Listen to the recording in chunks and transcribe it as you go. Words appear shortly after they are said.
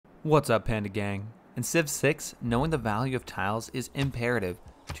What's up, Panda Gang? In Civ 6, knowing the value of tiles is imperative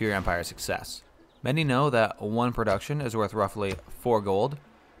to your empire's success. Many know that one production is worth roughly 4 gold,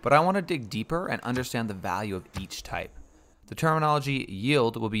 but I want to dig deeper and understand the value of each type. The terminology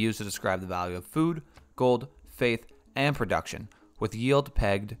yield will be used to describe the value of food, gold, faith, and production, with yield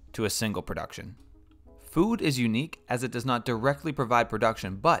pegged to a single production. Food is unique as it does not directly provide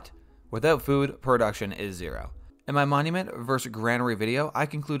production, but without food, production is 0. In my Monument vs. Granary video, I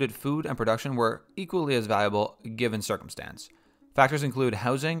concluded food and production were equally as valuable given circumstance. Factors include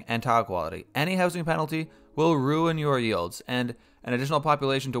housing and tile quality. Any housing penalty will ruin your yields, and an additional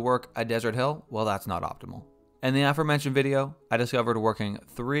population to work a desert hill, well, that's not optimal. In the aforementioned video, I discovered working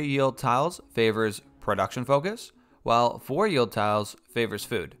 3 yield tiles favors production focus, while 4 yield tiles favors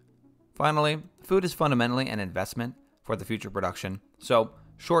food. Finally, food is fundamentally an investment for the future production, so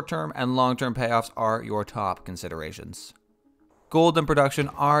short-term and long-term payoffs are your top considerations. Gold and production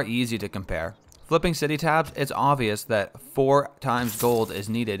are easy to compare. Flipping city tabs, it's obvious that 4 times gold is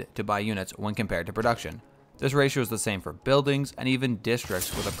needed to buy units when compared to production. This ratio is the same for buildings and even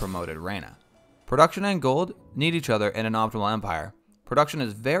districts with a promoted reina. Production and gold need each other in an optimal empire. Production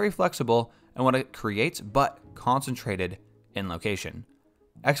is very flexible in what it creates, but concentrated in location.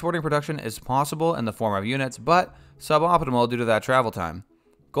 Exporting production is possible in the form of units, but suboptimal due to that travel time.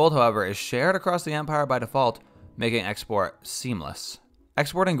 Gold, however, is shared across the empire by default, making export seamless.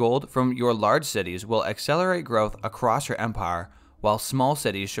 Exporting gold from your large cities will accelerate growth across your empire, while small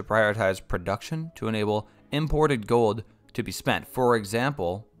cities should prioritize production to enable imported gold to be spent, for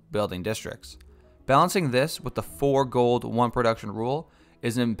example, building districts. Balancing this with the 4 gold, 1 production rule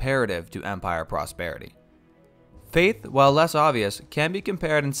is imperative to empire prosperity. Faith, while less obvious, can be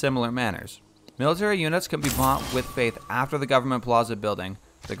compared in similar manners. Military units can be bought with faith after the government plaza building,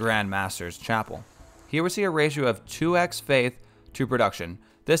 the Grand Master's Chapel. Here we see a ratio of 2x faith to production.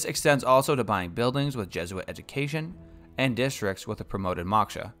 This extends also to buying buildings with Jesuit education and districts with a promoted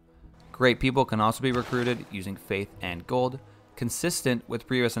moksha. Great people can also be recruited using faith and gold. Consistent with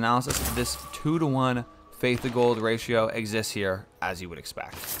previous analysis, this 2-to-1 faith to gold ratio exists here as you would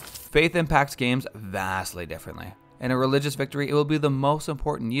expect. Faith impacts games vastly differently. In a religious victory, it will be the most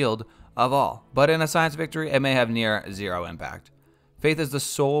important yield of all, but in a science victory, it may have near 0 impact. Faith is the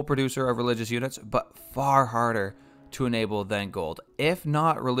sole producer of religious units, but far harder to enable than gold. If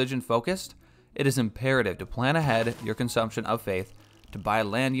not religion focused, it is imperative to plan ahead your consumption of faith to buy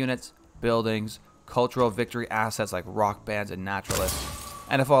land units, buildings, cultural victory assets like rock bands and naturalists,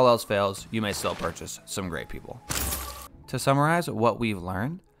 and if all else fails, you may still purchase some great people. To summarize what we've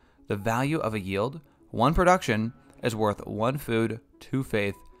learned, the value of a yield, 1 production, is worth 1 food, 2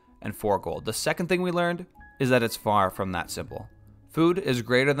 faith, and 4 gold. The second thing we learned is that it's far from that simple. Food is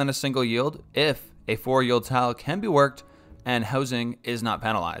greater than a single yield if a 4 yield tile can be worked and housing is not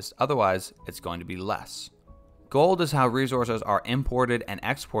penalized. Otherwise, it's going to be less. Gold is how resources are imported and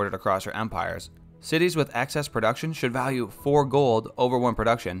exported across your empires. Cities with excess production should value 4 gold over 1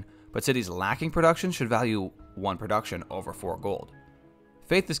 production, but cities lacking production should value 1 production over 4 gold.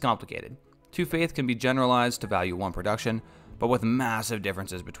 Faith is complicated. 2 faith can be generalized to value 1 production, but with massive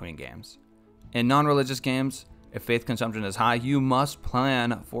differences between games. In non-religious games, if faith consumption is high, you must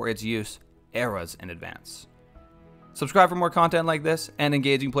plan for its use eras in advance. Subscribe for more content like this and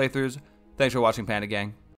engaging playthroughs. Thanks for watching, Panda Gang.